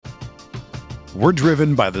We're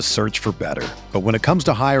driven by the search for better. But when it comes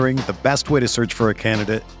to hiring, the best way to search for a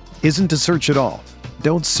candidate isn't to search at all.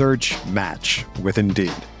 Don't search, match with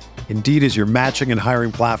Indeed. Indeed is your matching and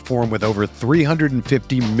hiring platform with over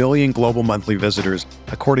 350 million global monthly visitors,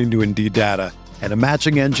 according to Indeed data, and a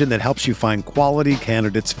matching engine that helps you find quality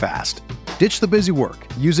candidates fast. Ditch the busy work.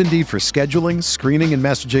 Use Indeed for scheduling, screening, and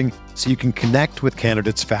messaging so you can connect with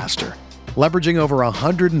candidates faster. Leveraging over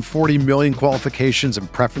 140 million qualifications and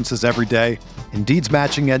preferences every day, Indeed's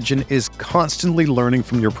matching engine is constantly learning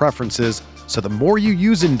from your preferences, so the more you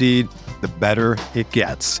use Indeed, the better it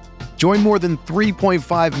gets. Join more than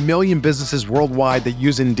 3.5 million businesses worldwide that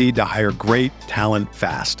use Indeed to hire great talent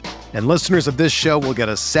fast. And listeners of this show will get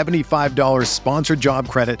a $75 sponsored job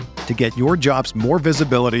credit to get your jobs more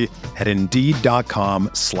visibility at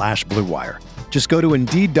Indeed.com/Blue Wire. Just go to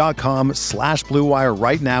Indeed.com/Blue Wire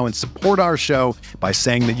right now and support our show by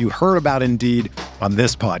saying that you heard about Indeed on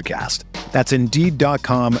this podcast. That's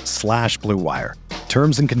Indeed.com/Blue Wire.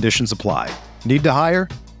 Terms and conditions apply. Need to hire?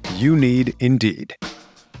 You need Indeed.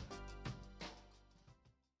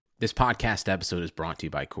 This podcast episode is brought to you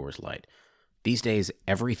by Coors Light. These days,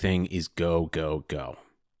 everything is go, go, go.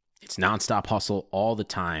 It's nonstop hustle all the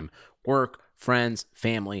time. Work, friends,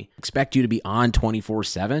 family. Expect you to be on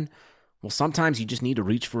 24/7? Well, sometimes you just need to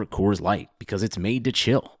reach for a Coors Light because it's made to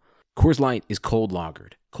chill. Coors Light is cold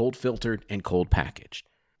lagered, cold filtered, and cold packaged.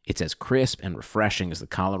 It's as crisp and refreshing as the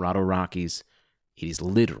Colorado Rockies. It is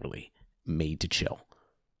literally made to chill.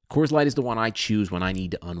 Coors Light is the one I choose when I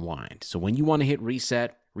need to unwind. So when you want to hit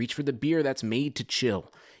reset, reach for the beer that's made to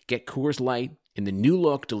chill. Get Coors Light in the new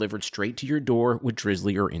look delivered straight to your door with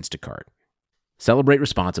Drizzly or Instacart. Celebrate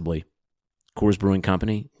responsibly. Coors Brewing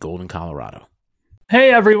Company, Golden, Colorado.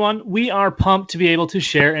 Hey everyone, we are pumped to be able to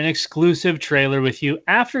share an exclusive trailer with you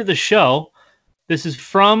after the show. This is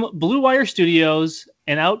from Blue Wire Studios,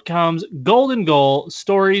 and out comes Golden Goal,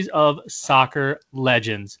 Stories of Soccer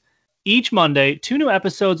Legends. Each Monday, 2 new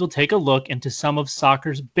episodes will take a look into some of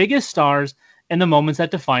soccer's biggest stars and the moments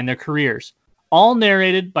that define their careers. All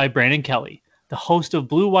narrated by Brandon Kelly, the host of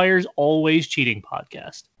Blue Wire's Always Cheating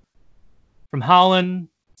podcast. From Holland,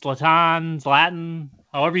 Zlatan,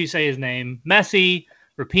 however you say his name, Messi,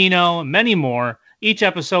 Rapinoe, and many more, each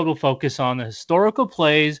episode will focus on the historical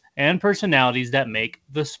plays and personalities that make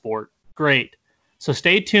the sport great. So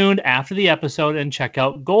stay tuned after the episode and check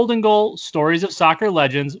out Golden Goal, Stories of Soccer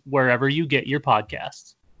Legends, wherever you get your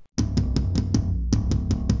podcasts.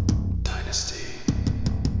 Dynasty.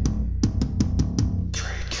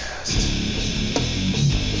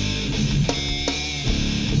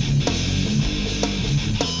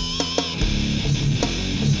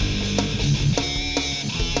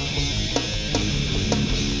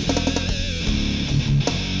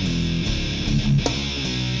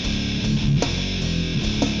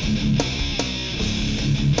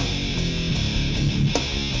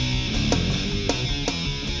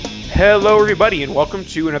 Hello, everybody, and welcome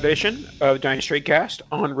to another edition of Dynasty Cast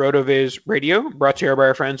on RotoViz Radio, brought to you by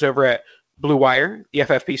our friends over at Blue Wire, the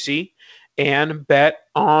FFPC, and Bet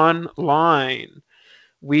Online.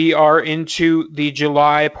 We are into the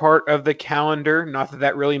July part of the calendar. Not that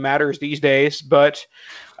that really matters these days, but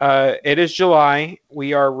it is July.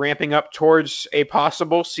 We are ramping up towards a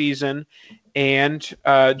possible season, and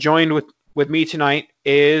joined with me tonight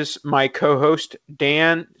is my co-host,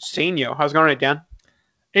 Dan Senio. How's it going, Dan?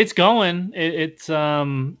 It's going. It's. I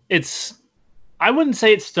wouldn't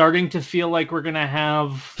say it's starting to feel like we're gonna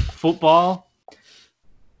have football,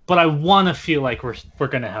 but I want to feel like we're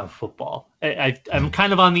gonna have football. I'm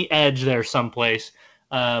kind of on the edge there someplace,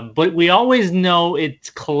 but we always know it's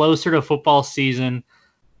closer to football season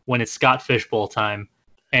when it's Scott Fishbowl time,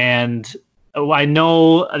 and I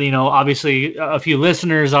know obviously a few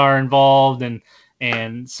listeners are involved,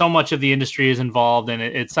 and so much of the industry is involved, and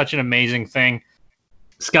it's such an amazing thing.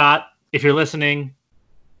 Scott, if you're listening,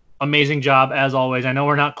 amazing job as always. I know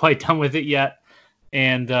we're not quite done with it yet,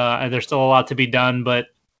 and there's still a lot to be done. But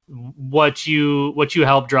what you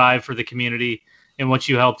help drive for the community and what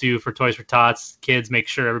you help do for Toys for Tots kids, make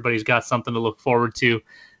sure everybody's got something to look forward to.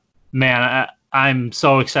 Man, I'm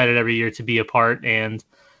so excited every year to be a part, and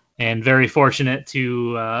very fortunate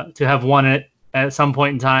to have won it at some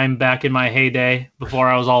point in time back in my heyday before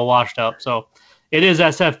I was all washed up. So it is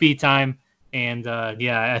SFB time. And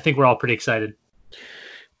I think we're all pretty excited.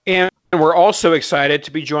 And we're also excited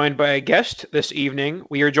to be joined by a guest this evening.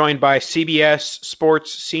 We are joined by CBS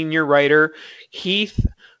Sports senior writer Heath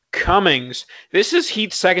Cummings. This is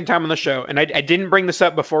Heath's second time on the show, and I didn't bring this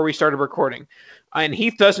up before we started recording. And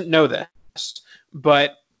Heath doesn't know this,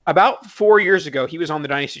 but about 4 years ago, he was on the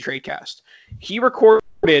Dynasty Tradecast. He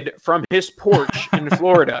recorded from his porch in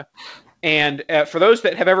Florida. And for those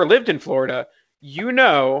that have ever lived in Florida, you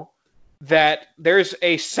know that there's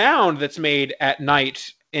a sound that's made at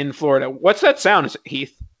night in Florida. What's that sound,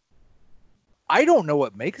 Heath? I don't know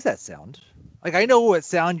what makes that sound. Like, I know what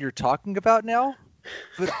sound you're talking about now,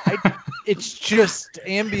 but it's just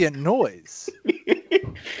ambient noise.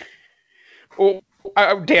 Well,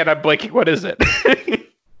 Dan, I'm blanking. What is it?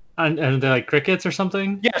 And they're like crickets or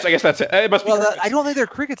something? Yes, I guess that's it. It must be. Well, I don't think they're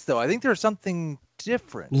crickets, though. I think there's something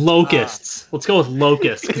different. Locusts. Let's go with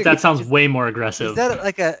locusts, because that sounds way more aggressive. Is that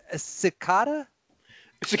like a cicada?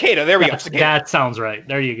 Cicada. There we go. Cicada. That sounds right.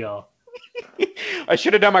 There you go. I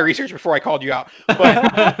should have done my research before I called you out.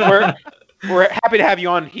 But we're happy to have you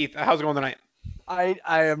on, Heath. How's it going tonight? I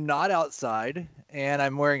am not outside, and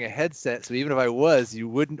I'm wearing a headset, so even if I was, you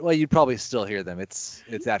wouldn't. Well, you'd probably still hear them. It's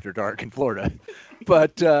after dark in Florida,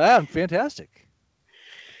 but I'm fantastic.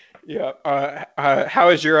 Yeah. How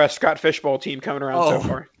is your Scott Fishbowl team coming around so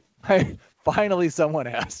far? Finally, someone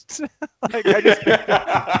asked. Like, I just been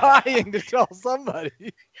dying to tell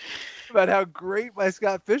somebody about how great my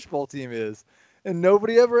Scott Fishbowl team is, and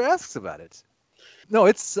nobody ever asks about it. No,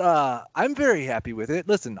 it's I'm very happy with it.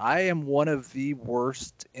 Listen, I am one of the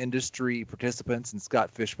worst industry participants in Scott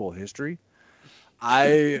Fishbowl history.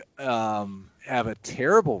 I have a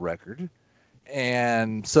terrible record,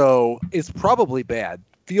 and so it's probably bad.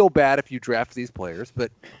 Feel bad if you draft these players,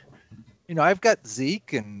 but I've got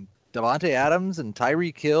Zeke and Devontae Adams and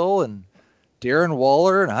Tyreek Hill and Darren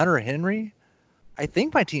Waller and Hunter Henry. I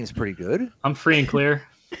think my team's pretty good. I'm free and clear.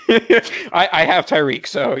 I have Tyreek,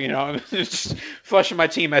 so just flushing my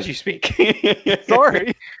team as you speak.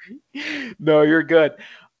 Sorry. No, you're good.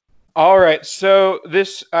 All right, so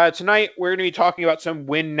this tonight we're going to be talking about some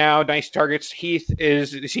win now Dynasty targets. Heath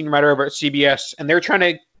is the senior writer over at CBS, and they're trying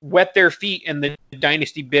to wet their feet in the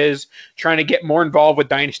Dynasty biz, trying to get more involved with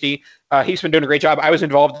Dynasty. He's been doing a great job. I was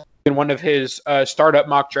involved in one of his startup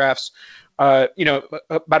mock drafts about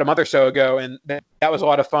a month or so ago, and that was a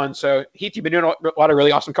lot of fun. So, Heath, you've been doing a lot of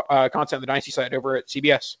really awesome content on the Dynasty side over at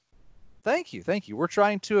CBS. Thank you. We're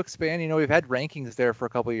trying to expand. We've had rankings there for a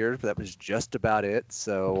couple of years, but that was just about it.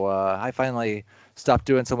 So I finally stopped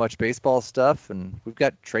doing so much baseball stuff, and we've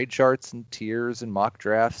got trade charts and tiers and mock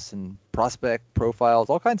drafts and prospect profiles,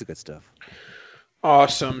 all kinds of good stuff.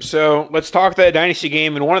 Awesome. So let's talk that Dynasty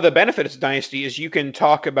game. And one of the benefits of Dynasty is you can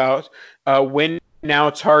talk about win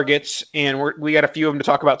now targets, and we got a few of them to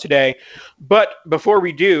talk about today. But before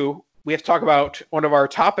we do, we have to talk about one of our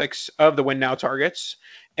topics of the win now targets,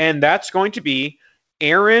 and that's going to be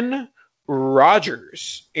Aaron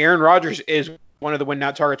Rodgers. Aaron Rodgers is one of the win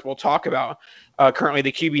now targets we'll talk about, currently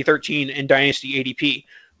the QB 13 in Dynasty ADP.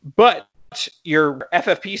 But your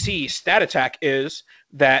FFPC stat attack is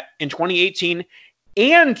that in 2018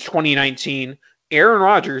 and 2019, Aaron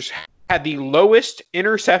Rodgers had the lowest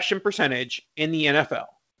interception percentage in the NFL.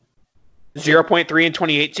 0.3 in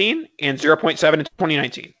 2018 and 0.7 in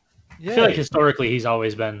 2019. I feel like historically he's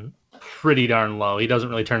always been pretty darn low. He doesn't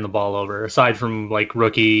really turn the ball over, aside from like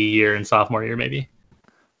rookie year and sophomore year maybe.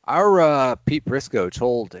 Our Pete Briscoe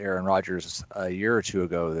told Aaron Rodgers a year or two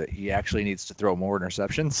ago that he actually needs to throw more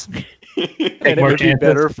interceptions. And it would be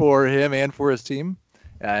better for him and for his team.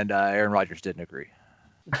 And Aaron Rodgers didn't agree.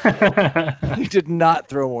 He did not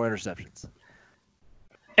throw more interceptions.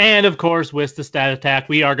 And of course, with the stat attack,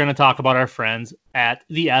 we are going to talk about our friends at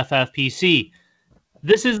the FFPC.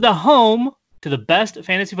 This is the home to the best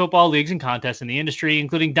fantasy football leagues and contests in the industry,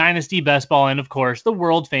 including Dynasty, Best Ball, and of course, the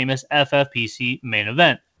world famous FFPC main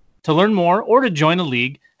event. To learn more or to join a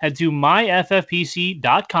league, head to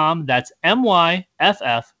myffpc.com. That's myffpc.com.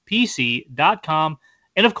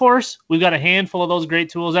 And of course, we've got a handful of those great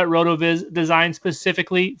tools at RotoViz designed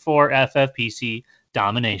specifically for FFPC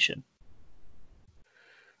domination.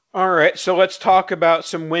 All right, so let's talk about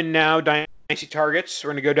some win now Dynasty targets. We're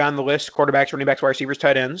going to go down the list: quarterbacks, running backs, wide receivers,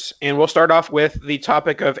 tight ends. And we'll start off with the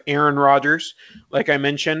topic of Aaron Rodgers. Like I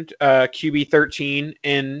mentioned, QB 13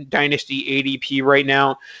 in Dynasty ADP right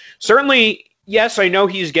now. Certainly, yes, I know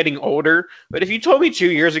he's getting older, but if you told me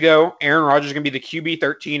 2 years ago Aaron Rodgers is going to be the QB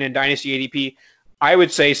 13 in Dynasty ADP, I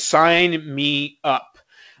would say sign me up.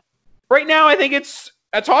 Right now, I think it's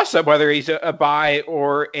a toss-up whether he's a buy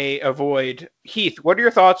or a avoid. Heath, what are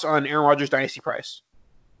your thoughts on Aaron Rodgers' Dynasty price?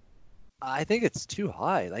 I think it's too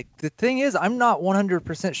high. Like, the thing is, I'm not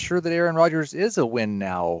 100% sure that Aaron Rodgers is a win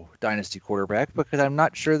now Dynasty quarterback because I'm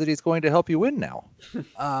not sure that he's going to help you win now.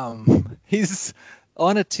 He's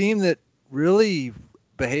on a team that really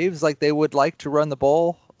behaves like they would like to run the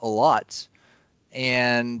ball a lot.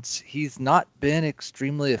 And he's not been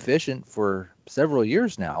extremely efficient for several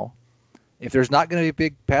years now. If there's not going to be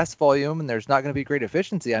big pass volume and there's not going to be great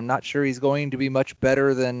efficiency, I'm not sure he's going to be much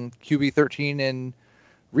better than QB 13 in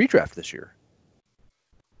redraft this year.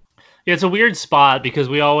 Yeah, it's a weird spot because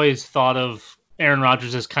we always thought of Aaron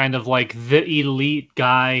Rodgers as kind of like the elite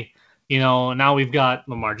guy. Now we've got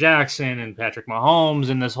Lamar Jackson and Patrick Mahomes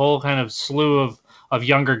and this whole kind of slew of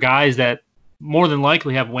younger guys that more than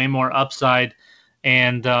likely have way more upside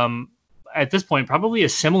and at this point probably a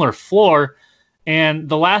similar floor. And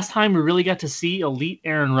the last time we really got to see elite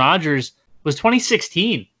Aaron Rodgers was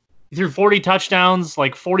 2016. He threw 40 touchdowns,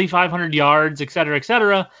 like 4,500 yards, et cetera, et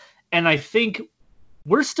cetera. And I think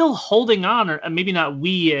we're still holding on, or maybe not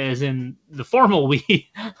we as in the formal we,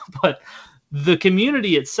 but the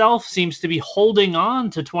community itself seems to be holding on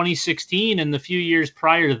to 2016 and the few years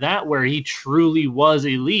prior to that where he truly was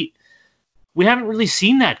elite. We haven't really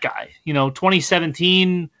seen that guy.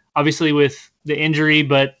 2017, obviously with the injury,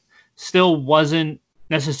 but still wasn't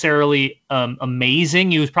necessarily amazing.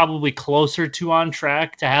 He was probably closer to on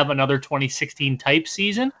track to have another 2016 type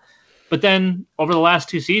season. But then over the last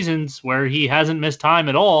 2 seasons where he hasn't missed time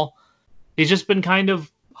at all, he's just been kind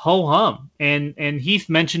of ho-hum. And Heath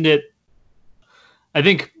mentioned it, I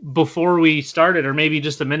think, before we started, or maybe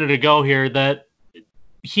just a minute ago here, that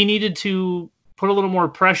he needed to put a little more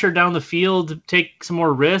pressure down the field, take some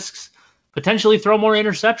more risks, potentially throw more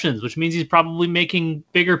interceptions, which means he's probably making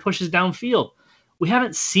bigger pushes downfield. We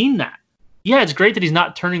haven't seen that. Yeah, it's great that he's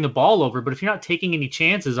not turning the ball over, but if you're not taking any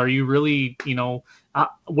chances, are you really,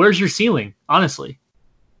 where's your ceiling, honestly?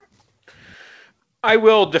 I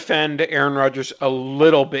will defend Aaron Rodgers a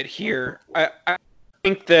little bit here. I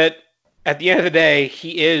think that at the end of the day,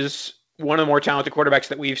 he is one of the more talented quarterbacks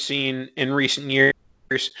that we've seen in recent years.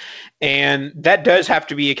 And that does have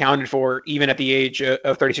to be accounted for even at the age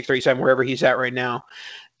of 36, 37, wherever he's at right now.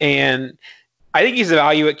 And I think he's a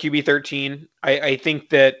value at QB 13. I think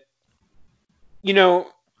that,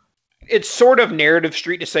 it's sort of narrative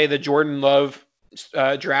street to say that Jordan Love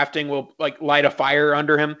drafting will light a fire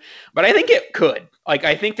under him. But I think it could.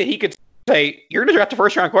 I think that he could say, you're going to draft a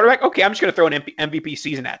first round quarterback? Okay, I'm just going to throw an MVP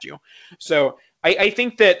season at you. So I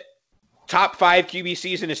think that top 5 QB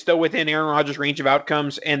season is still within Aaron Rodgers' range of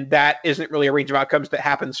outcomes, and that isn't really a range of outcomes that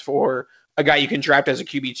happens for a guy you can draft as a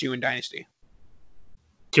QB2 in Dynasty.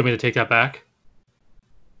 Do you want me to take that back?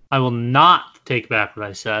 I will not take back what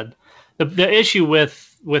I said. The issue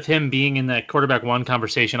with him being in that quarterback 1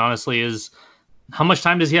 conversation, honestly, is how much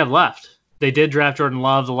time does he have left? They did draft Jordan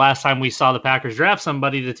Love. The last time we saw the Packers draft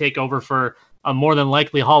somebody to take over for a more than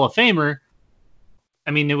likely Hall of Famer,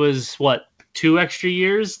 I mean, it was, 2 extra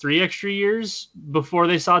years, 3 extra years before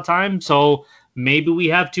they saw time. So maybe we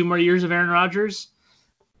have 2 more years of Aaron Rodgers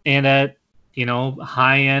and at,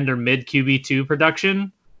 high end or mid QB2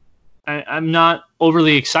 production. I'm not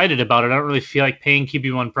overly excited about it. I don't really feel like paying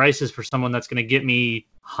QB1 prices for someone that's going to get me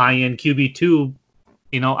high end QB2,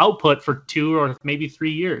 output for 2 or maybe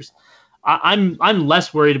 3 years. I'm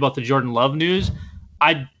less worried about the Jordan Love news.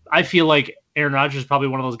 I feel like Aaron Rodgers is probably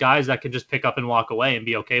one of those guys that could just pick up and walk away and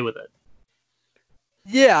be okay with it.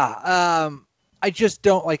 Yeah, I just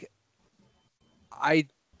don't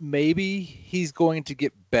maybe he's going to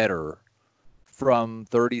get better from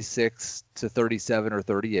 36 to 37 or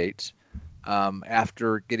 38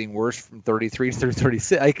 after getting worse from 33 through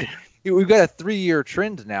 36. We've got a 3-year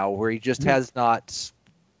trend now where he just has not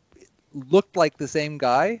looked like the same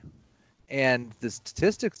guy, and the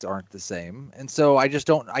statistics aren't the same. And so I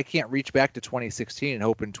can't reach back to 2016 and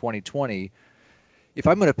hope in 2020. If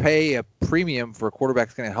I'm going to pay a premium for a quarterback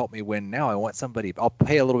that's going to help me win now, I'll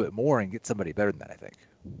pay a little bit more and get somebody better than that, I think.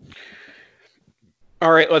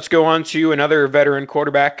 All right, let's go on to another veteran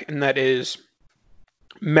quarterback, and that is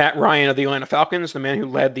Matt Ryan of the Atlanta Falcons, the man who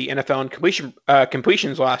led the NFL in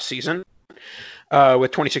completions last season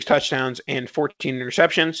with 26 touchdowns and 14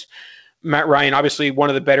 interceptions. Matt Ryan, obviously one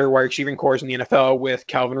of the better wide receiving cores in the NFL with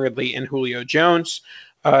Calvin Ridley and Julio Jones.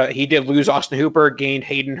 He did lose Austin Hooper, gained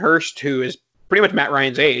Hayden Hurst, who is pretty much Matt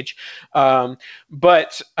Ryan's age.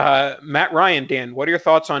 But Matt Ryan, Dan, what are your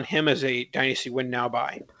thoughts on him as a dynasty win now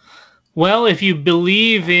buy? Well, if you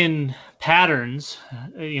believe in patterns,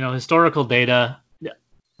 historical data,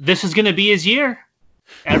 this is going to be his year.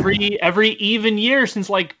 Every even year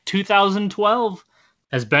since 2012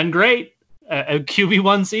 has been great. A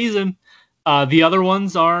QB1 season. The other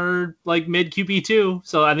ones are mid QB2.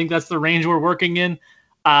 So I think that's the range we're working in.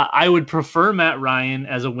 I would prefer Matt Ryan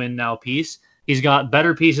as a win now piece. He's got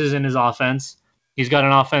better pieces in his offense. He's got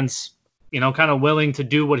an offense, kind of willing to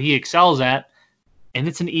do what he excels at. And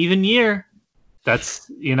it's an even year. That's,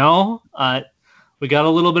 we got a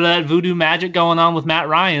little bit of that voodoo magic going on with Matt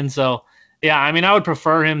Ryan. So, yeah, I mean, I would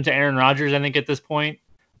prefer him to Aaron Rodgers, I think, at this point.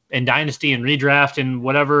 in Dynasty and redraft and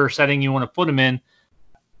whatever setting you want to put him in.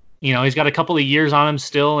 He's got a couple of years on him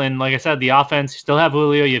still. And like I said, the offense, you still have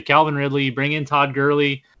Julio, you have Calvin Ridley, you bring in Todd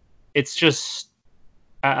Gurley. It's just,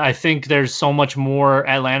 I think there's so much more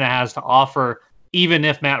Atlanta has to offer, even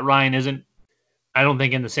if Matt Ryan isn't, I don't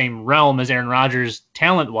think, in the same realm as Aaron Rodgers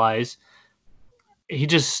talent-wise. He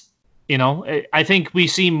just, I think we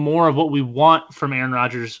see more of what we want from Aaron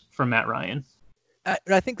Rodgers from Matt Ryan.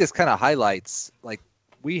 I think this kind of highlights, like,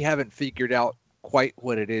 we haven't figured out quite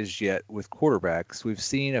what it is yet with quarterbacks. We've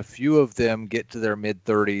seen a few of them get to their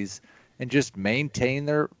mid-30s and just maintain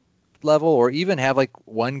their level, or even have like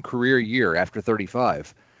one career year after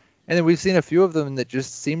 35. And then we've seen a few of them that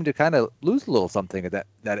just seem to kind of lose a little something at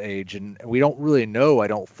that age. And we don't really know, I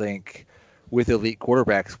don't think, with elite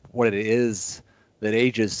quarterbacks what it is that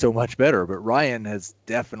ages so much better. But Ryan has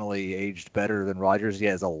definitely aged better than Rodgers. He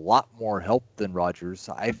has a lot more help than Rodgers.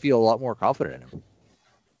 I feel a lot more confident in him.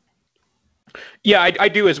 Yeah, I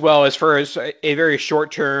do as well, as far as a very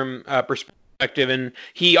short-term perspective. And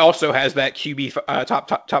he also has that QB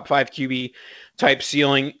top 5 QB type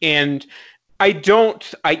ceiling. And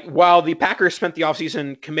while the Packers spent the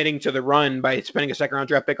offseason committing to the run by spending a second-round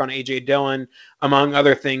draft pick on A.J. Dillon, among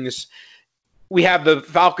other things, we have the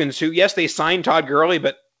Falcons who, yes, they signed Todd Gurley,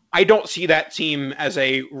 but I don't see that team as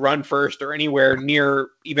a run first or anywhere near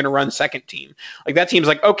even a run second team. Like, that team's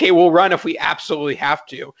like, okay, we'll run if we absolutely have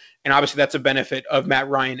to. And obviously that's a benefit of Matt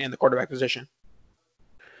Ryan and the quarterback position.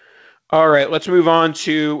 All right, let's move on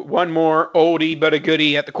to one more oldie but a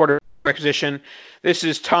goodie at the quarterback position. This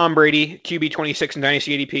is Tom Brady, QB 26 in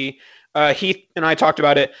Dynasty ADP. Heath and I talked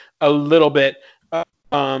about it a little bit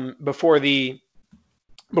before the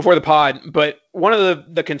pod, but one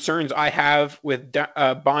of the concerns I have with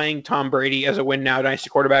buying Tom Brady as a win now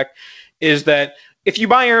Dynasty quarterback is that if you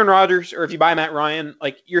buy Aaron Rodgers or if you buy Matt Ryan,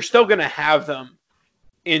 like, you're still going to have them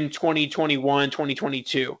in 2021,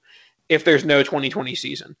 2022, if there's no 2020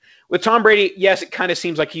 season. With Tom Brady, yes, it kind of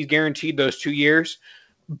seems like he's guaranteed those 2 years,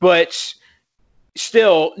 but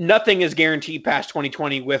still, nothing is guaranteed past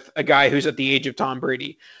 2020 with a guy who's at the age of Tom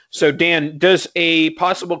Brady. So, Dan, does a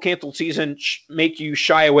possible canceled season make you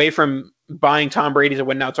shy away from buying Tom Brady as a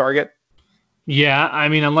win-now target? Yeah, I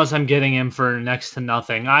mean, unless I'm getting him for next to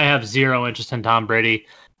nothing. I have zero interest in Tom Brady.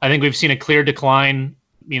 I think we've seen a clear decline.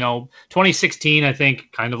 2016, I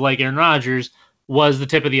think, kind of like Aaron Rodgers, was the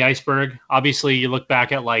tip of the iceberg. Obviously, you look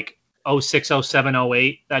back at like 06, 07,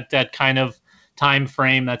 08, that kind of time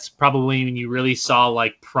frame. That's probably when you really saw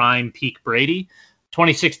like prime peak Brady.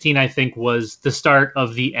 2016, I think, was the start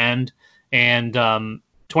of the end. And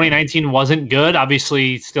 2019 wasn't good.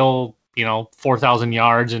 Obviously, still, 4,000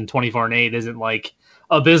 yards and 24-8 isn't like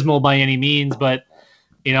abysmal by any means. But,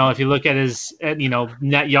 if you look at his,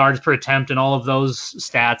 net yards per attempt and all of those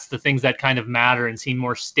stats, the things that kind of matter and seem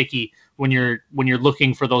more sticky when you're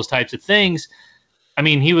looking for those types of things. I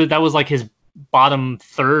mean, that was like his bottom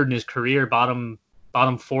third in his career, bottom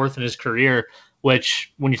fourth in his career,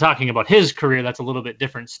 which when you're talking about his career, that's a little bit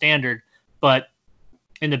different standard. But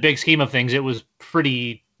in the big scheme of things, it was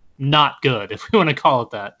pretty not good, if we want to call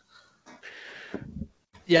it that.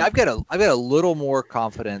 Yeah, I've got a little more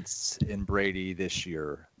confidence in Brady this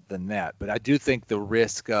year than that, but I do think the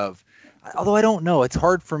risk of, although I don't know, it's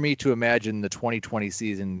hard for me to imagine the 2020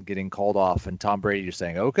 season getting called off and Tom Brady just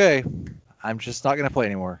saying, "Okay, I'm just not going to play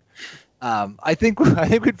anymore." I think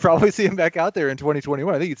we'd probably see him back out there in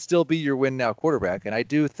 2021. I think he'd still be your win now quarterback, and I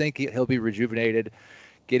do think he'll be rejuvenated,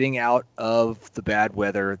 getting out of the bad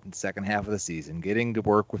weather in the second half of the season, getting to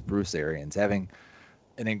work with Bruce Arians, having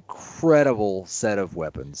an incredible set of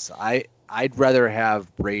weapons. I'd rather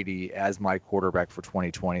have Brady as my quarterback for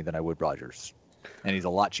 2020 than I would Rodgers, and he's a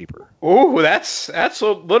lot cheaper. Oh, that's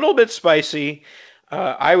a little bit spicy.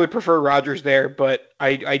 I would prefer Rodgers there, but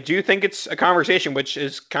I do think it's a conversation, which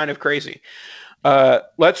is kind of crazy.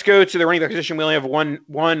 Let's go to the running back position. We only have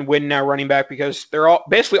one win now running back because they're all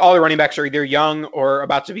the running backs are either young or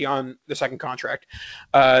about to be on the second contract.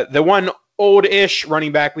 The one old-ish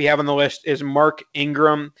running back we have on the list is Mark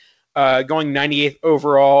Ingram, going 98th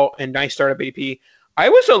overall and nice startup ADP. I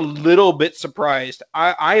was a little bit surprised.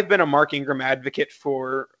 I've been a Mark Ingram advocate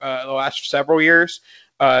for the last several years.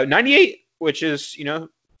 98, which is,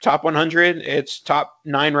 top 100. It's top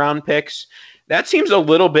 9 round picks. That seems a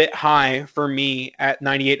little bit high for me at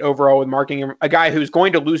 98 overall with Mark Ingram, a guy who's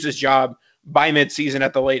going to lose his job by midseason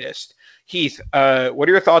at the latest. Heath, what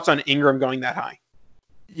are your thoughts on Ingram going that high?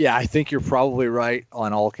 Yeah, I think you're probably right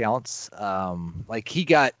on all counts. He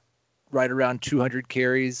got right around 200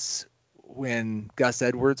 carries when Gus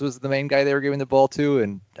Edwards was the main guy they were giving the ball to,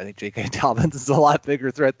 and I think J.K. Dobbins is a lot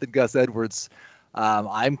bigger threat than Gus Edwards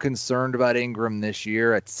I'm concerned about Ingram this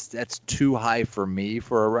year. That's too high for me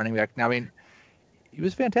for a running back. Now, I mean, he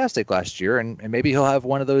was fantastic last year, and maybe he'll have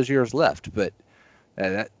one of those years left, but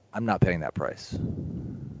I'm not paying that price.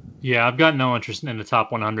 Yeah, I've got no interest in the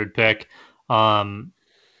top 100 pick.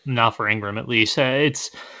 Now for Ingram, at least.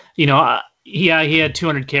 It's, he had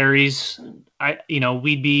 200 carries.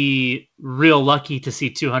 We'd be real lucky to see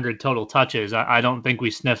 200 total touches. I don't think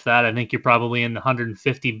we sniff that. I think you're probably in the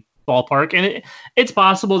 150 ballpark, and it's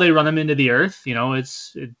possible they run him into the earth.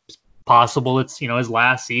 It's possible it's his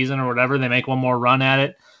last season or whatever. They make one more run at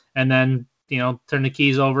it, and then turn the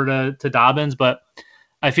keys over to Dobbins. But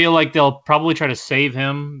I feel like they'll probably try to save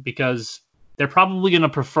him because they're probably going to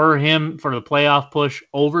prefer him for the playoff push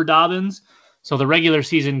over Dobbins. So the regular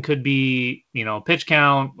season could be pitch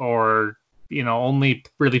count or only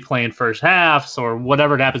really playing first halves or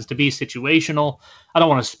whatever it happens to be, situational. I don't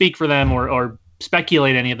want to speak for them or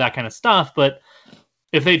speculate any of that kind of stuff, but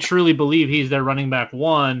if they truly believe he's their running back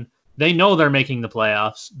one, they know they're making the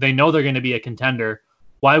playoffs. They know they're going to be a contender.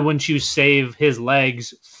 Why wouldn't you save his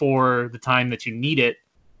legs for the time that you need it?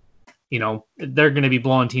 They're going to be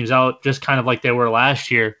blowing teams out just kind of like they were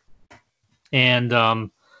last year. And,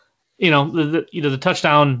 the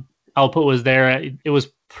touchdown output was there. It was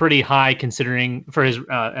pretty high considering for his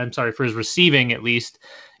receiving, at least.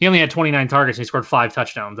 He only had 29 targets and he scored 5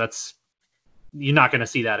 touchdowns. You're not going to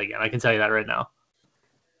see that again. I can tell you that right now.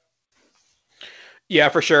 Yeah,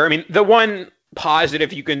 for sure. I mean, the one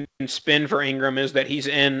positive you can spin for Ingram is that he's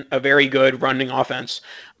in a very good running offense,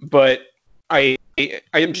 but I'm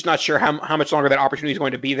just not sure how much longer that opportunity is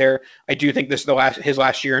going to be there. I do think this is his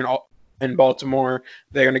last year in Baltimore.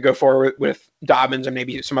 They're going to go forward with Dobbins and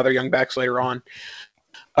maybe some other young backs later on.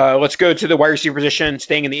 Let's go to the wide receiver position,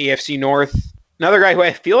 staying in the AFC North. Another guy who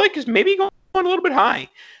I feel like is maybe going a little bit high.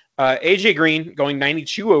 AJ Green going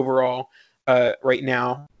 92 overall right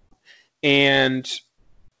now. And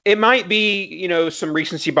it might be, some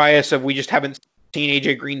recency bias of we just haven't seen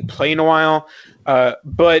AJ Green play in a while.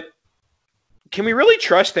 But can we really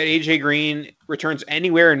trust that AJ Green returns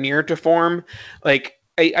anywhere near to form? Like,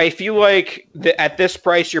 I feel like at this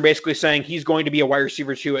price, you're basically saying he's going to be a wide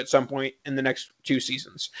receiver 2 at some point in the next 2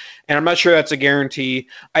 seasons. And I'm not sure that's a guarantee.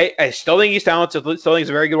 I still think he's talented. Still think he's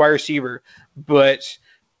a very good wide receiver. But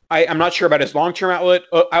I'm not sure about his long-term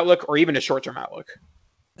outlook or even his short-term outlook.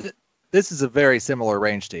 This is a very similar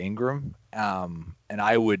range to Ingram. And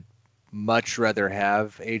I would much rather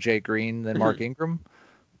have AJ Green than Mark Ingram.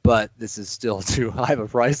 But this is still too high of a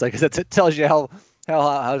price. Like I said, it tells you how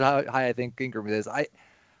high I think Ingram is.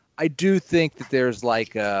 I do think that there's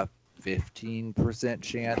like a 15%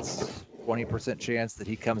 chance, 20% chance that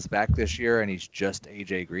he comes back this year and he's just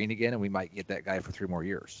AJ Green again, and we might get that guy for 3 more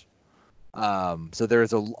years. So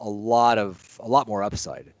there's a lot more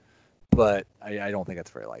upside, but I don't think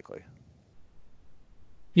that's very likely.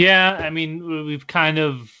 Yeah, I mean, we've kind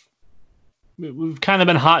of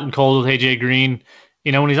been hot and cold with AJ Green.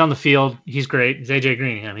 When he's on the field, he's great. He's AJ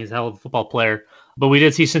Green. I mean, he's a hell of a football player. But we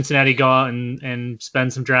did see Cincinnati go out and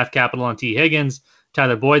spend some draft capital on T. Higgins.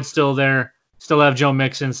 Tyler Boyd's still there. Still have Joe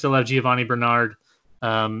Mixon. Still have Giovanni Bernard.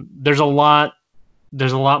 There's a lot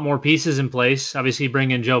more pieces in place. Obviously, you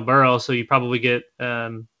bring in Joe Burrow, so you probably get,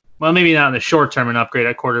 maybe not in the short term an upgrade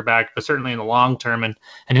at quarterback, but certainly in the long term. And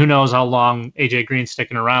who knows how long AJ Green's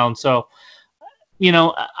sticking around. So,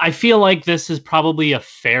 I feel like this is probably a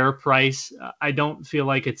fair price. I don't feel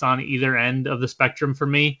like it's on either end of the spectrum for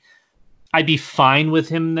me. I'd be fine with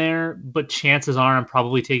him there, but chances are I'm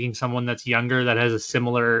probably taking someone that's younger that has a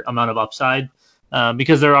similar amount of upside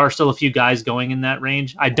because there are still a few guys going in that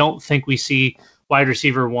range. I don't think we see wide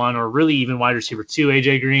receiver 1 or really even wide receiver 2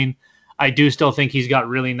 AJ Green. I do still think he's got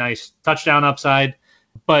really nice touchdown upside,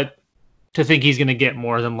 but to think he's going to get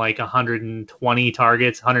more than like 120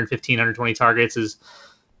 targets, 115, 120 targets is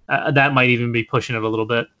that might even be pushing it a little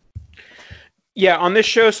bit. Yeah, on this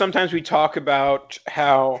show, sometimes we talk about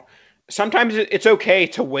how sometimes it's okay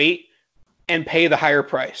to wait and pay the higher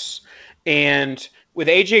price. And with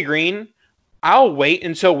AJ Green, I'll wait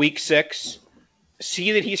until week 6,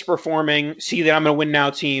 see that he's performing, see that I'm going to win now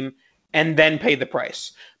team, and then pay the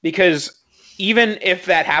price. Because even if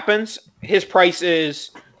that happens, his price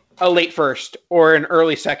is a late first or an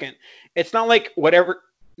early second. It's not like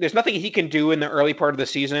there's nothing he can do in the early part of the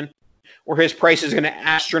season where his price is going to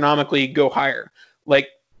astronomically go higher. Like,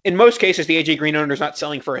 in most cases, the AJ Green owner is not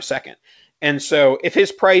selling for a second. And so if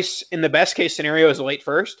his price in the best case scenario is a late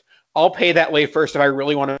first, I'll pay that late first if I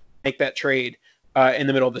really want to make that trade in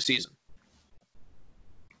the middle of the season.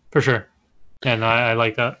 For sure. And I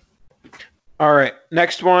like that. All right.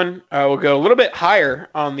 Next one, we'll go a little bit higher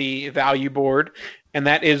on the value board. And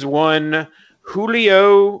that is one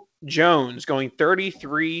Julio Jones going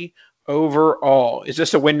 33 overall. Is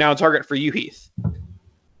this a win now target for you, Heath?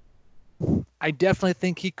 I definitely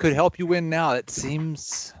think he could help you win now. That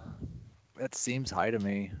seems high to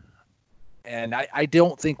me. And I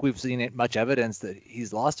don't think we've seen much evidence that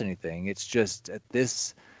he's lost anything. It's just at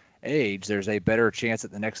this age, there's a better chance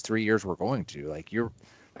that the next 3 years we're going to. Like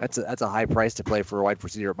that's a high price to play for a wide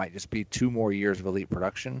receiver. It might just be 2 more years of elite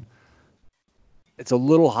production. It's a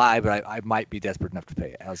little high, but I might be desperate enough to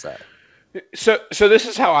pay it. How's that? So this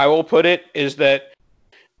is how I will put it, is that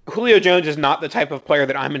Julio Jones is not the type of player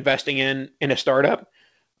that I'm investing in a startup,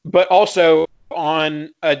 but also on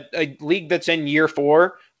a league that's in year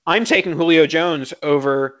 4, I'm taking Julio Jones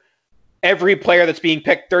over every player that's being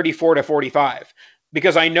picked 34 to 45,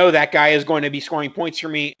 because I know that guy is going to be scoring points for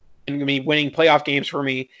me and going to be winning playoff games for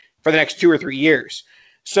me for the next 2 or 3 years.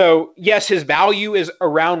 So yes, his value is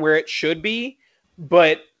around where it should be,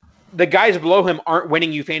 but the guys below him aren't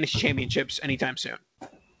winning you fantasy championships anytime soon.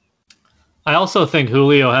 I also think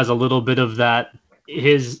Julio has a little bit of that.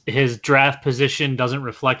 His draft position doesn't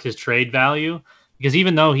reflect his trade value, because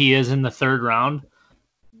even though he is in the 3rd round,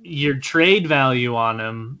 your trade value on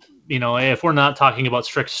him, if we're not talking about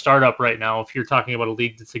strict startup right now, if you're talking about a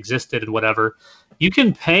league that's existed and whatever, you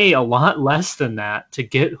can pay a lot less than that to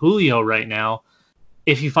get Julio right now.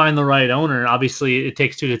 If you find the right owner. Obviously it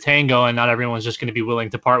takes 2 to tango, and not everyone's just going to be willing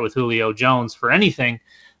to part with Julio Jones for anything,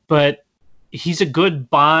 but he's a good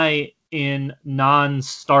buy in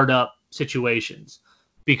non-startup situations,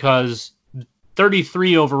 because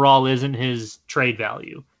 33 overall isn't his trade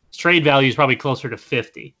value. His trade value is probably closer to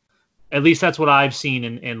 50. At least that's what I've seen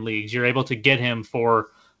in leagues. You're able to get him for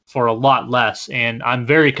a lot less, and I'm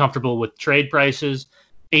very comfortable with trade prices.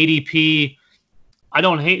 ADP, I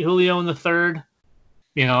don't hate Julio in the 3rd.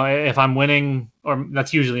 If I'm winning, or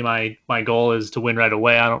that's usually my goal is to win right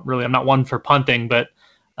away. I'm not one for punting, but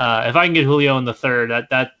if I can get Julio in the 3rd,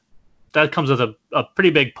 that comes with a pretty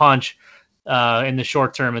big punch in the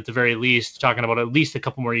short term at the very least. Talking about at least a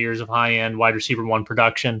couple more years of high end wide receiver 1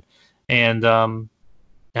 production, and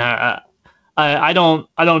I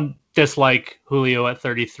don't dislike Julio at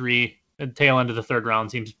 33. The tail end of the 3rd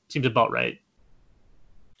round seems about right.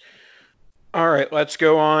 All right, let's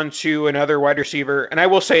go on to another wide receiver. And I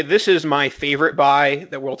will say this is my favorite buy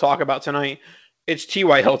that we'll talk about tonight. It's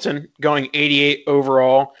T.Y. Hilton going 88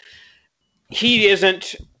 overall. He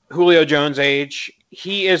isn't Julio Jones' age.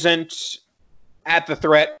 He isn't at the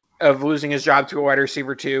threat of losing his job to a wide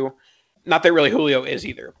receiver 2. Not that really Julio is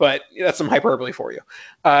either, but that's some hyperbole for you.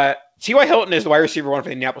 T.Y. Hilton is the wide receiver 1 for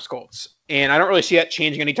the Indianapolis Colts, and I don't really see that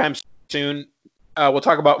changing anytime soon. We'll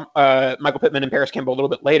talk about Michael Pittman and Paris Campbell a little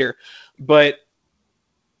bit later, but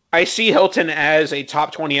I see Hilton as a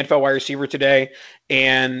top 20 NFL wide receiver today,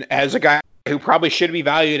 and as a guy who probably should be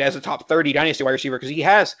valued as a top 30 Dynasty wide receiver, because he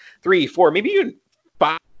has 3, 4, maybe even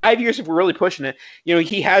 5 years if we're really pushing it.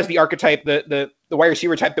 He has the archetype, the wide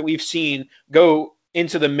receiver type that we've seen go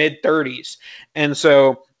into the mid-30s. And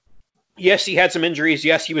so, yes, he had some injuries.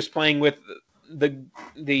 Yes, he was playing with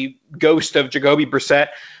the ghost of Jacoby Brissett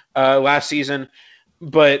last season,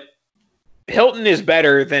 but Hilton is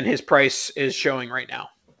better than his price is showing right now.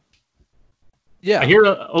 Yeah.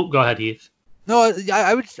 Go ahead, Heath. No,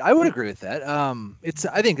 I would agree with that.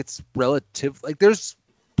 I think it's relative. Like, there's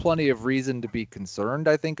plenty of reason to be concerned,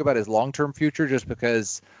 I think, about his long-term future, just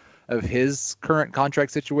because of his current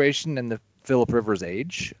contract situation and the Phillip Rivers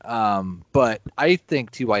age. But I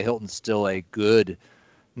think T.Y. Hilton's still a good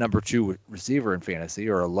number 2 receiver in fantasy,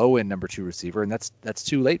 or a low-end number 2 receiver, and that's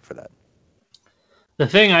too late for that. The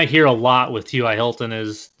thing I hear a lot with T.Y. Hilton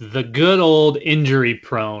is the good old injury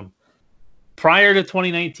prone. Prior to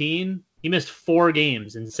 2019, he missed 4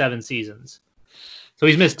 games in 7 seasons. So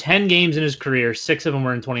he's missed 10 games in his career. 6 of them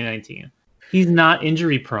were in 2019. He's not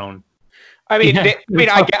injury prone. I get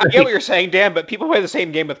what you're saying, Dan, but people play the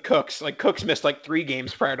same game with Cooks. Like, Cooks missed 3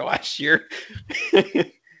 games prior to last year.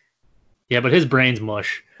 Yeah, but his brain's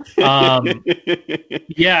mush.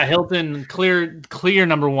 Yeah, Hilton, clear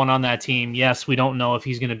number 1 on that team. Yes, we don't know if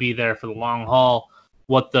he's going to be there for the long haul,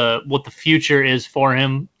 what the future is for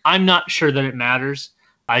him. I'm not sure that it matters.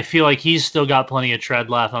 I feel like he's still got plenty of tread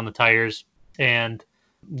left on the tires. And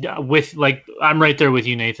I'm right there with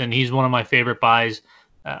you, Nathan. He's one of my favorite buys.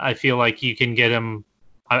 I feel like you can get him,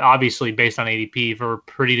 obviously based on ADP, for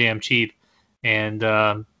pretty damn cheap.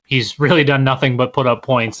 And he's really done nothing but put up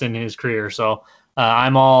points in his career. So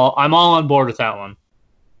I'm all on board with that one.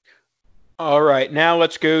 All right, now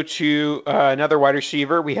let's go to another wide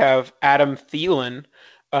receiver. We have Adam Thielen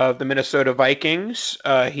of the Minnesota Vikings.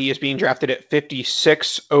 He is being drafted at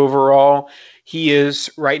 56 overall. He is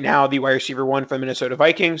right now the wide receiver 1 for the Minnesota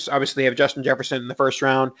Vikings. Obviously, they have Justin Jefferson in the first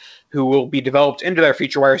round, who will be developed into their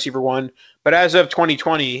future wide receiver 1. But as of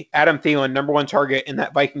 2020, Adam Thielen, number 1 target in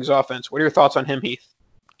that Vikings offense. What are your thoughts on him, Heath?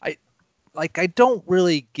 I don't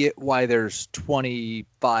really get why there's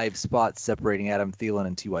 25 spots separating Adam Thielen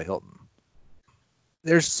and T.Y. Hilton.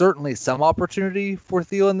 There's certainly some opportunity for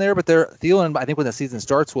Thielen there, but Thielen, I think when the season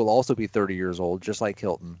starts, will also be 30 years old, just like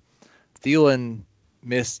Hilton. Thielen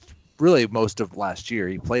missed really most of last year.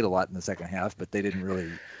 He played a lot in the second half, but they didn't really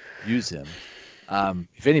use him.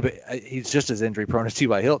 If anybody, he's just as injury prone as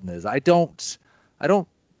T.Y. Hilton is. I don't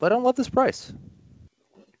love this price.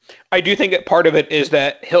 I do think that part of it is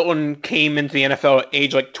that Hilton came into the NFL at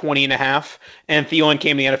age like 20 and a half, and Thielen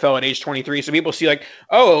came to the NFL at age 23. So people see like,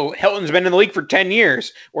 oh, Hilton's been in the league for 10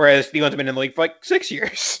 years, whereas Thielen's been in the league for like 6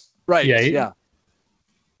 years. Right. Yeah.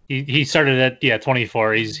 He started at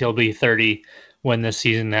 24. He'll be 30 when this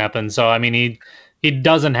season happens. So I mean, he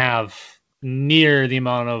doesn't have near the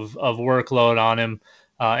amount of workload on him.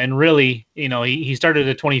 And really, he started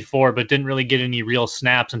at 24, but didn't really get any real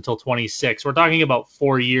snaps until 26. We're talking about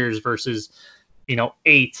 4 years versus,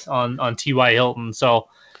 8 on T.Y. Hilton. So,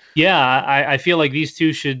 yeah, I feel like these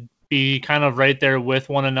two should be kind of right there with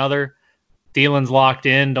one another. Thielen's locked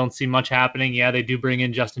in. Don't see much happening. Yeah, they do bring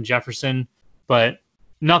in Justin Jefferson, but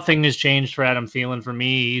nothing has changed for Adam Thielen for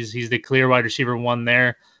me. He's the clear wide receiver 1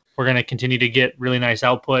 there. We're going to continue to get really nice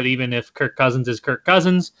output, even if Kirk Cousins is Kirk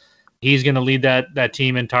Cousins. He's going to lead that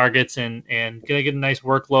team in targets and going to get a nice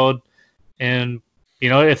workload. And,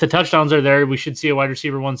 if the touchdowns are there, we should see a wide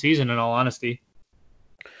receiver 1 season, in all honesty.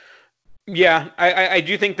 Yeah, I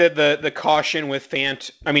do think that the caution with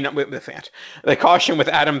the caution with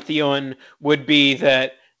Adam Thielen would be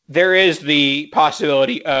that there is the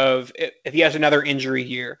possibility of, if he has another injury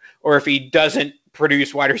year, or if he doesn't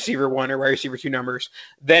produce wide receiver 1 or wide receiver 2 numbers,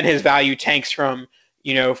 then his value tanks from,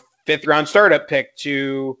 5th round startup pick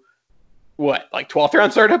to, what, like 12th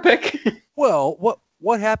round startup pick? Well,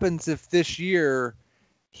 what happens if this year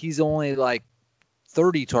he's only like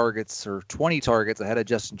 30 targets or 20 targets ahead of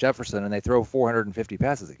Justin Jefferson and they throw 450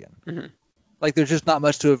 passes again? Mm-hmm. Like, there's just not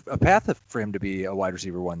much to a path for him to be a wide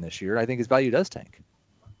receiver 1 this year. I think his value does tank.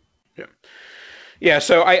 Yeah,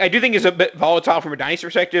 so I do think he's a bit volatile from a dynasty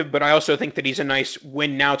perspective, but I also think that he's a nice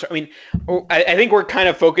win now. I think we're kind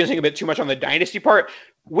of focusing a bit too much on the dynasty part.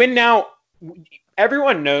 Win now,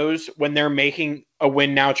 everyone knows when they're making a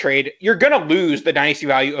win now trade, you're going to lose the dynasty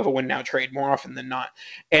value of a win now trade more often than not.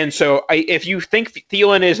 And so if you think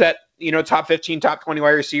Thielen is that, top 15, top 20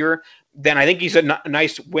 wide receiver, then I think he's a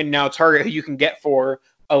nice win now target who you can get for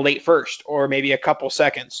a late first or maybe a couple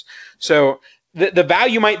seconds. So the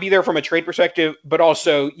value might be there from a trade perspective, but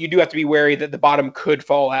also you do have to be wary that the bottom could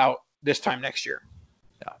fall out this time next year.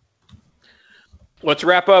 Yeah. Let's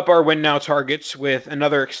wrap up our win now targets with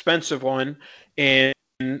another expensive one in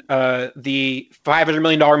the $500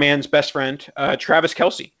 million man's best friend, Travis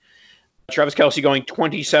Kelce. Travis Kelce going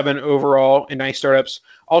 27 overall in nice startups.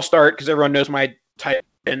 I'll start because everyone knows my tight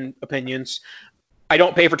end opinions. I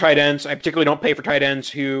don't pay for tight ends. I particularly don't pay for tight ends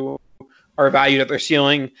who are valued at their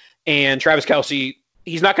ceiling. And Travis Kelce,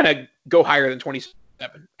 he's not going to go higher than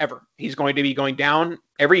 27 ever. He's going to be going down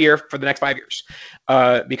every year for the next 5 years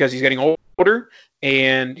because he's getting older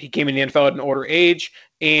and he came in the NFL at an older age.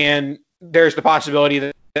 And there's the possibility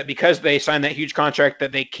that because they signed that huge contract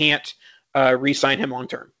that they can't re-sign him long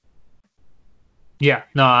term. Yeah,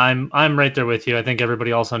 no, I'm right there with you. I think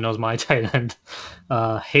everybody also knows my tight end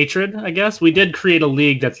hatred, I guess. We did create a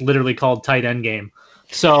league that's literally called Tight End Game.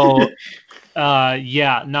 So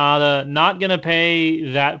not gonna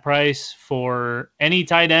pay that price for any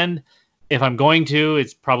tight end. If I'm going to,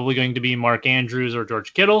 it's probably going to be Mark Andrews or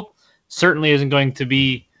George Kittle. Certainly isn't going to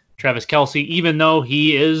be Travis Kelce, even though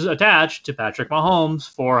he is attached to Patrick Mahomes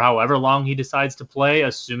for however long he decides to play,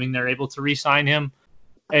 assuming they're able to re-sign him.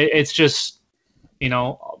 It's just,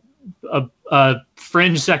 a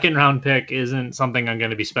fringe second round pick isn't something I'm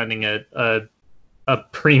going to be spending a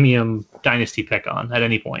premium dynasty pick on at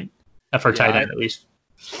any point. For tight end, at least.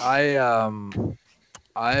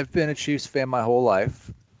 I've been a Chiefs fan my whole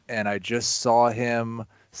life, and I just saw him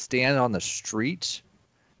stand on the street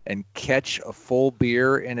and catch a full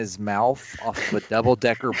beer in his mouth off of a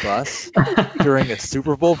double-decker bus during a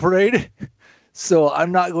Super Bowl parade. So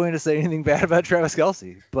I'm not going to say anything bad about Travis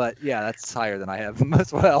Kelce, but yeah, that's higher than I have him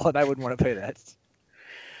as well, and I wouldn't want to pay that.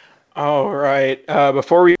 All right.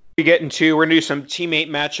 Before we get into, we're going to do some teammate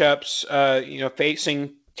matchups,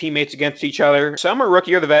 facing teammates against each other. Some are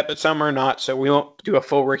rookie of the vet, but some are not, so we won't do a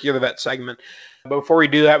full rookie of the vet segment. But before we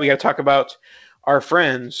do that, we got to talk about our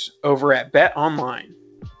friends over at Bet Online.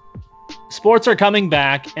 Sports are coming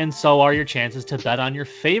back, and so are your chances to bet on your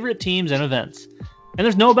favorite teams and events. And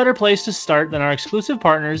there's no better place to start than our exclusive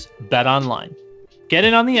partners, Bet Online. Get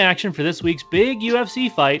in on the action for this week's big UFC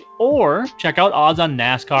fight, or check out odds on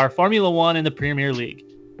NASCAR, Formula One, and the Premier League.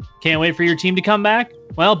 Can't wait for your team to come back?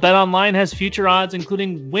 Well, Bet Online has future odds,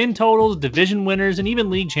 including win totals, division winners, and even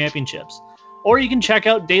league championships. Or you can check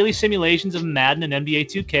out daily simulations of Madden and NBA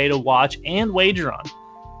 2K to watch and wager on.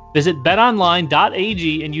 Visit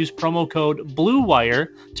betonline.ag and use promo code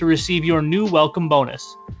BLUEWIRE to receive your new welcome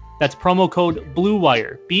bonus. That's promo code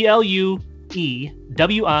BLUEWIRE, BLUEWIRE.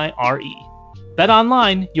 Bet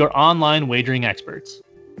Online, your online wagering experts.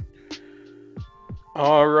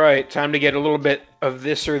 All right, time to get a little bit of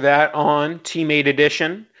this or that on Teammate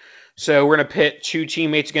Edition. So we're going to pit two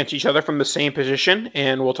teammates against each other from the same position,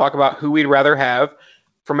 and we'll talk about who we'd rather have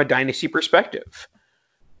from a dynasty perspective.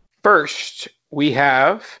 First, we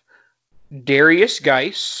have Darius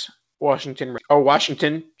Geis,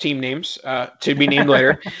 Washington team names to be named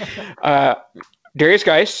later. Darius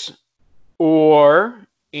Geis or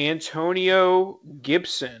Antonio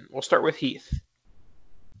Gibson. We'll start with Heath.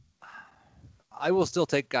 I will still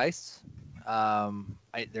take Geis.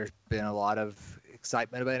 There's been a lot of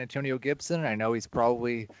excitement about Antonio Gibson. I know he's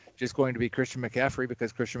probably just going to be Christian McCaffrey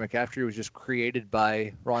because Christian McCaffrey was just created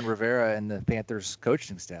by Ron Rivera and the Panthers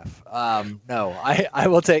coaching staff. No, I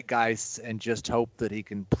will take Geis and just hope that he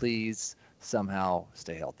can please somehow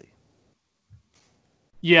stay healthy.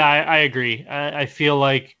 Yeah, I agree. I feel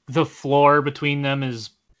like the floor between them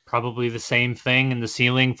is probably the same thing, and the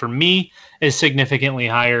ceiling for me is significantly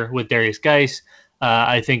higher with Darius Geis.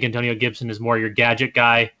 I think Antonio Gibson is more your gadget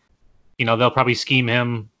guy. You know, they'll probably scheme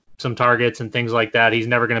him some targets and things like that. He's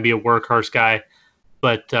never going to be a workhorse guy.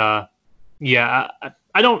 But yeah,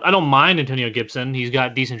 I don't mind Antonio Gibson. He's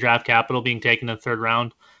got decent draft capital being taken in the third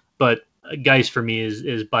round. But Geis for me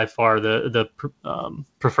is by far the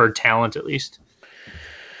preferred talent, at least.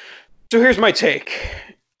 So here's my take.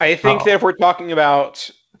 I think that if we're talking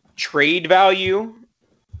about trade value,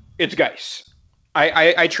 it's Geis.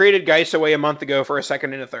 I traded Geis away a month ago for a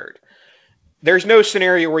second and a third. There's no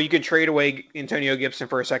scenario where you could trade away Antonio Gibson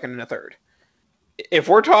for a second and a third. If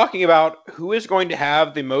we're talking about who is going to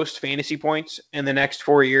have the most fantasy points in the next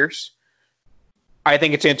 4 years, I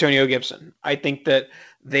think it's Antonio Gibson. I think that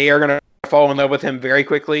they are going to fall in love with him very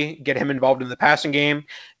quickly, get him involved in the passing game,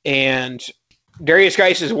 and Darius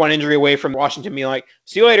Geis is one injury away from Washington being like,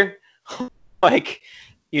 see you later.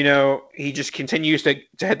 He just continues to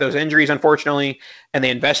hit those injuries, unfortunately, and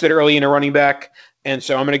they invested early in a running back. And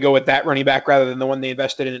so I'm going to go with that running back rather than the one they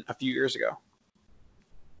invested in a few years ago.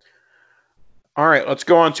 All right, let's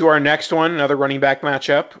go on to our next one, another running back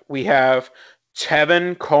matchup. We have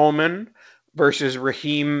Tevin Coleman versus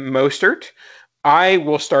Raheem Mostert. I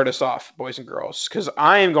will start us off, boys and girls, because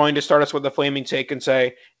I am going to start us with a flaming take and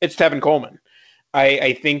say it's Tevin Coleman.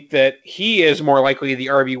 I think that he is more likely the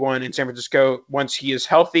RB1 in San Francisco once he is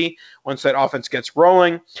healthy, once that offense gets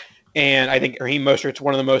rolling. And I think Raheem Mostert's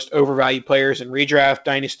one of the most overvalued players in redraft,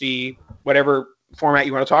 dynasty, whatever format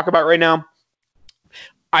you want to talk about right now.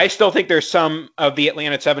 I still think there's some of the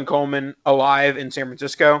Atlanta Tevin Coleman alive in San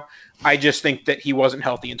Francisco. I just think that he wasn't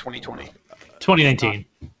healthy in 2020. 2019.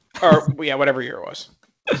 Or, yeah, whatever year it was.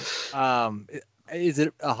 Is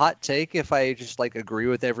it a hot take if I just agree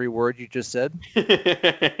with every word you just said?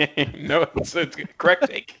 No, it's a correct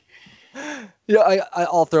take. Yeah,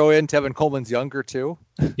 I'll throw in Tevin Coleman's younger too.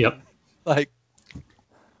 Yep. I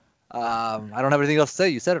don't have anything else to say.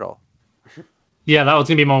 You said it all. Yeah, that was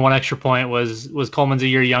going to be my one extra point was Coleman's a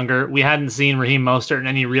year younger. We hadn't seen Raheem Mostert in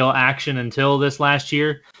any real action until this last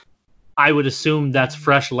year. I would assume that's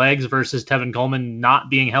fresh legs versus Tevin Coleman not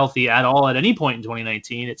being healthy at all at any point in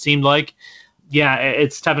 2019. It seemed like, yeah,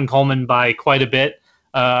 it's Tevin Coleman by quite a bit.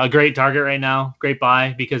 A great target right now, great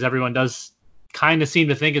buy, because everyone does kind of seem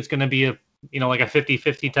to think it's going to be a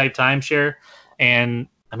 50-50 type timeshare. And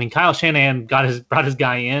I mean, Kyle Shanahan brought his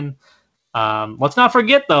guy in. Let's not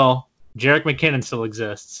forget though, Jerick McKinnon still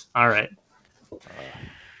exists. All right.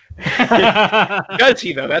 Does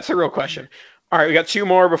he though? That's the real question. All right, we got two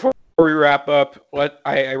more before we wrap up.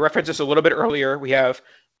 I referenced this a little bit earlier. We have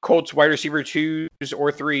Colts wide receiver 2s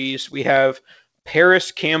or 3s. We have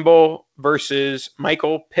Paris Campbell versus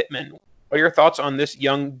Michael Pittman. What are your thoughts on this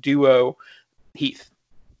young duo, Heath?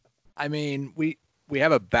 I mean, we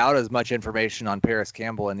have about as much information on Paris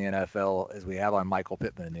Campbell in the NFL as we have on Michael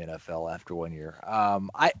Pittman in the NFL after 1 year.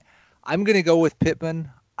 I'm going to go with Pittman.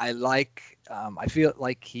 I feel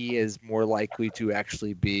like he is more likely to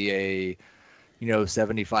actually be a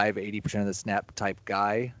 75-80% of the snap type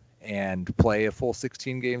guy. and play a full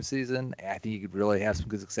 16-game season. I think he could really have some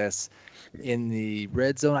good success in the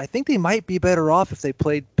red zone. I think they might be better off if they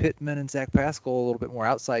played Pittman and Zach Pascal a little bit more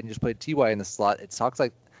outside and just played T.Y. in the slot. It talks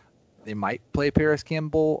like they might play Paris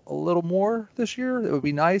Campbell a little more this year. That would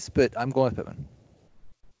be nice, but I'm going with Pittman.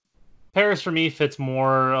 Paris for me fits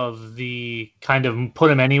more of the kind of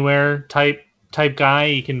put him anywhere type guy.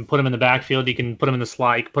 You can put him in the backfield. You can put him in the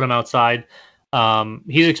slot. You can put him outside.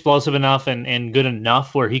 He's explosive enough and good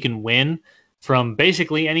enough where he can win from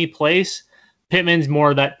basically any place. Pittman's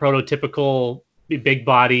more that prototypical big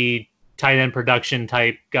body tight end production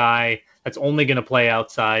type guy that's only going to play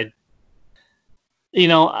outside. You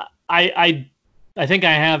know, I think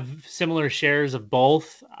I have similar shares of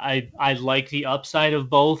both. I like the upside of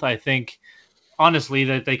both. I think honestly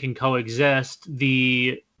that they can coexist.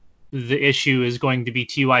 The issue is going to be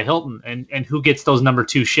T.Y. Hilton and who gets those number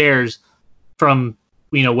 2 shares from,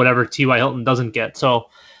 you know, whatever T.Y. Hilton doesn't get. So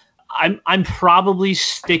I'm probably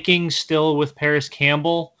sticking still with Paris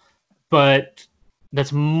Campbell, but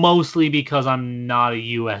that's mostly because I'm not a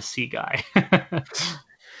USC guy.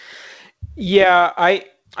 Yeah,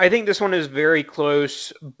 I think this one is very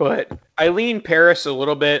close, but I lean Paris a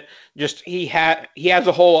little bit. Just he has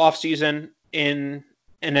a whole offseason in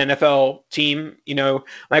an NFL team. You know,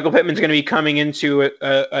 Michael Pittman's going to be coming into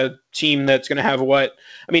a team that's going to have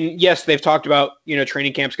yes, they've talked about, you know,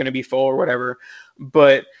 training camp's going to be full or whatever,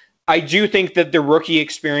 but I do think that the rookie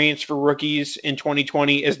experience for rookies in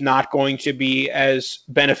 2020 is not going to be as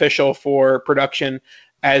beneficial for production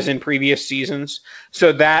as in previous seasons.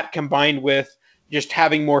 So that combined with just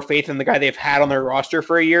having more faith in the guy they've had on their roster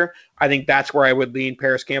for a year, I think that's where I would lean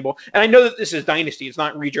Paris Campbell. And I know that this is Dynasty. It's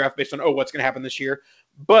not redraft based on, what's going to happen this year.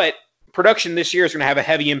 But production this year is going to have a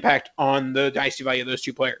heavy impact on the Dynasty value of those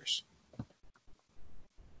 2 players.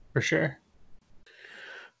 For sure.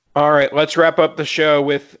 All right, let's wrap up the show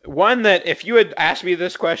with one that if you had asked me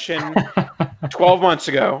this question 12 months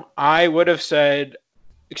ago, I would have said,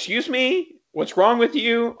 excuse me, what's wrong with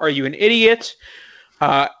you? Are you an idiot?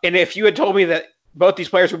 And if you had told me that both these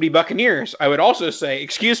players would be Buccaneers, I would also say,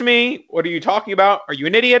 excuse me, what are you talking about? Are you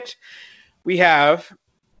an idiot? We have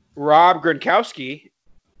Rob Gronkowski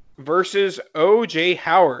versus O.J.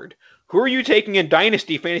 Howard. Who are you taking in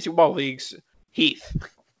Dynasty Fantasy Football Leagues? Heath.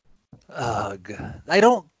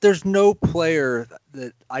 There's no player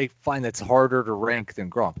that I find that's harder to rank than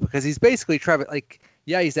Gronk because he's basically Travis.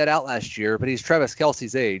 He's out last year, but he's Travis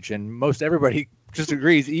Kelce's age, and most everybody just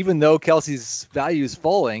agrees. Even though Kelce's value is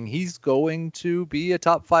falling, he's going to be a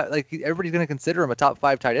top 5. Everybody's going to consider him a top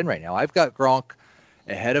 5 tight end right now. I've got Gronk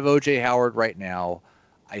ahead of O.J. Howard right now.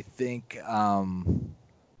 I think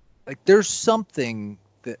there's something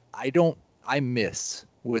that I miss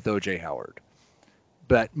with O.J. Howard.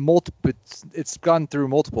 But it's gone through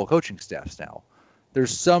multiple coaching staffs now.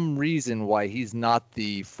 There's some reason why he's not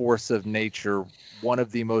the force of nature, one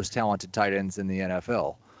of the most talented tight ends in the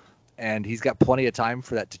NFL. And he's got plenty of time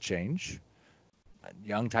for that to change.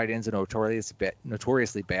 Young tight ends are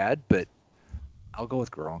notoriously bad, but I'll go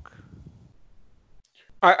with Gronk.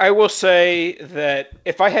 I will say that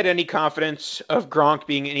if I had any confidence of Gronk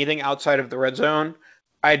being anything outside of the red zone,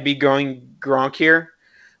 I'd be going Gronk here.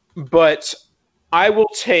 But I will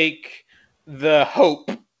take the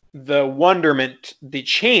hope, the wonderment, the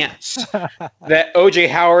chance that O.J.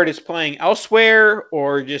 Howard is playing elsewhere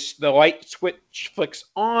or just the light switch flicks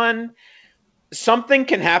on. Something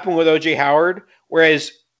can happen with O.J. Howard,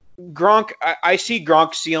 whereas Gronk, I see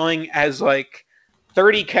Gronk's ceiling as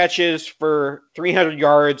 30 catches for 300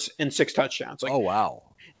 yards and 6 touchdowns. Oh, wow.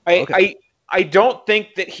 Okay. I don't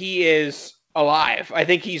think that he is alive. I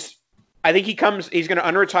think he's going to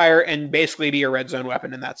unretire and basically be a red zone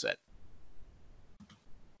weapon, and that's it.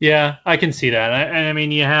 Yeah, I can see that. I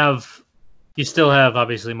mean, you still have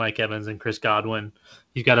obviously Mike Evans and Chris Godwin.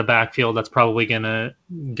 You've got a backfield that's probably gonna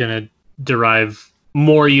derive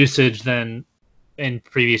more usage than in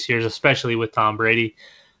previous years, especially with Tom Brady.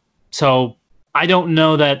 So I don't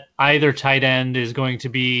know that either tight end is going to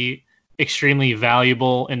be extremely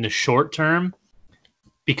valuable in the short term.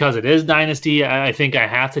 Because it is Dynasty, I think I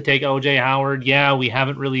have to take O.J. Howard. Yeah, we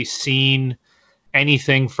haven't really seen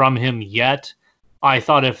anything from him yet. I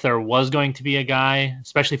thought if there was going to be a guy,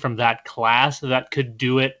 especially from that class, that could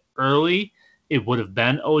do it early, it would have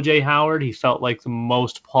been O.J. Howard. He felt like the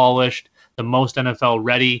most polished, the most NFL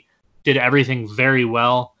ready, did everything very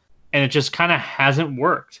well, and it just kind of hasn't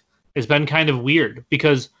worked. It's been kind of weird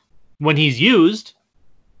because when he's used,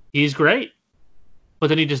 he's great. But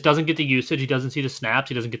then he just doesn't get the usage. He doesn't see the snaps.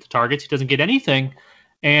 He doesn't get the targets. He doesn't get anything.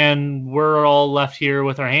 And we're all left here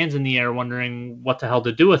with our hands in the air wondering what the hell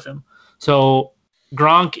to do with him. So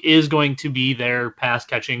Gronk is going to be their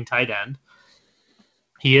pass-catching tight end.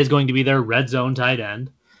 He is going to be their red zone tight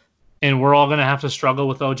end. And we're all going to have to struggle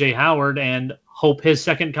with O.J. Howard and hope his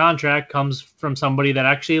second contract comes from somebody that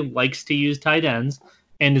actually likes to use tight ends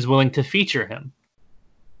and is willing to feature him.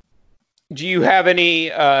 Do you have any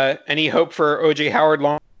hope for O.J. Howard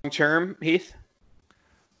long term, Heath?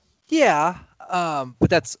 Yeah, but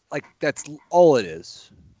that's all it is.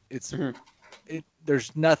 It's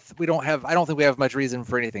there's nothing. I don't think we have much reason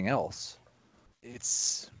for anything else.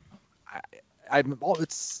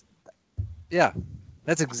 Yeah.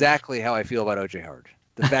 That's exactly how I feel about O.J. Howard.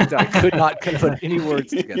 The fact that I could not put any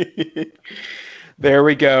words together. There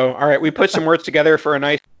we go. All right, we put some words together for a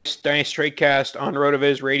nice Dynasty Cast on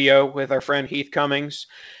RotoViz Radio with our friend Heath Cummings.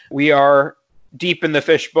 We are deep in the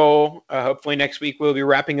fishbowl. Hopefully next week we'll be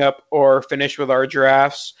wrapping up or finish with our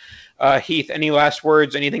drafts. Heath, any last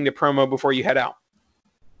words, anything to promo before you head out?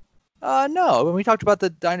 No. When we talked about the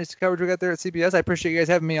Dynasty coverage we got there at CBS, I appreciate you guys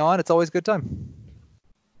having me on. It's always a good time.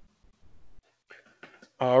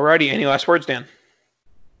 Alrighty, any last words, Dan?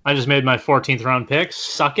 I just made my 14th round pick.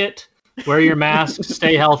 Suck it. Wear your mask.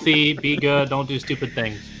 Stay healthy. Be good. Don't do stupid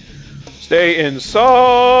things. Stay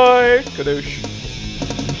inside. Kadoosh.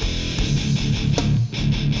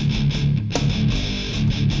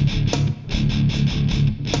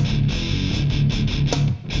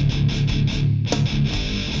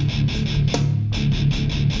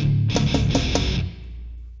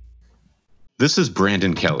 This is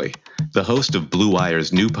Brandon Kelly, the host of Blue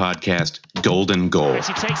Wire's new podcast, Golden Goal.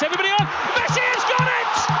 Messi takes everybody on. Messi has got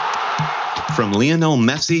it! From Lionel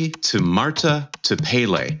Messi to Marta to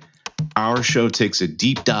Pele, our show takes a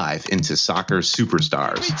deep dive into soccer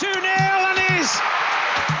superstars. 2-0 and is.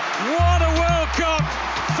 What a World Cup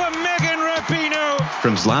for Megan Rapinoe.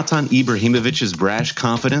 From Zlatan Ibrahimovic's brash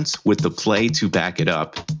confidence with the play to back it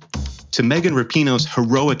up, to Megan Rapinoe's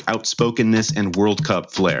heroic outspokenness and World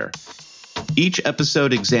Cup flair. Each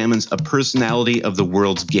episode examines a personality of the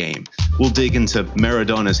world's game. We'll dig into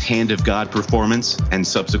Maradona's Hand of God performance and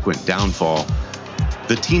subsequent downfall,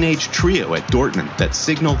 the teenage trio at Dortmund that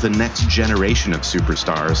signaled the next generation of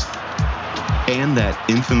superstars, and that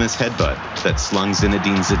infamous headbutt that slung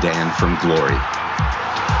Zinedine Zidane from glory.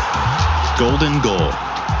 Golden Goal,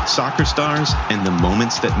 soccer stars and the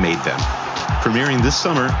moments that made them. Premiering this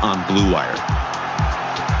summer on Blue Wire.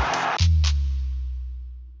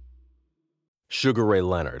 Sugar Ray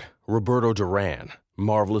Leonard, Roberto Duran,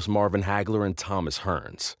 Marvelous Marvin Hagler, and Thomas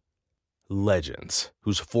Hearns. Legends,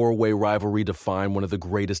 whose four-way rivalry defined one of the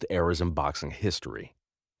greatest eras in boxing history.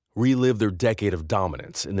 Relive their decade of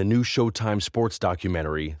dominance in the new Showtime sports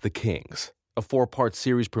documentary, The Kings, a 4-part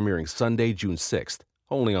series premiering Sunday, June 6th,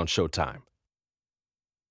 only on Showtime.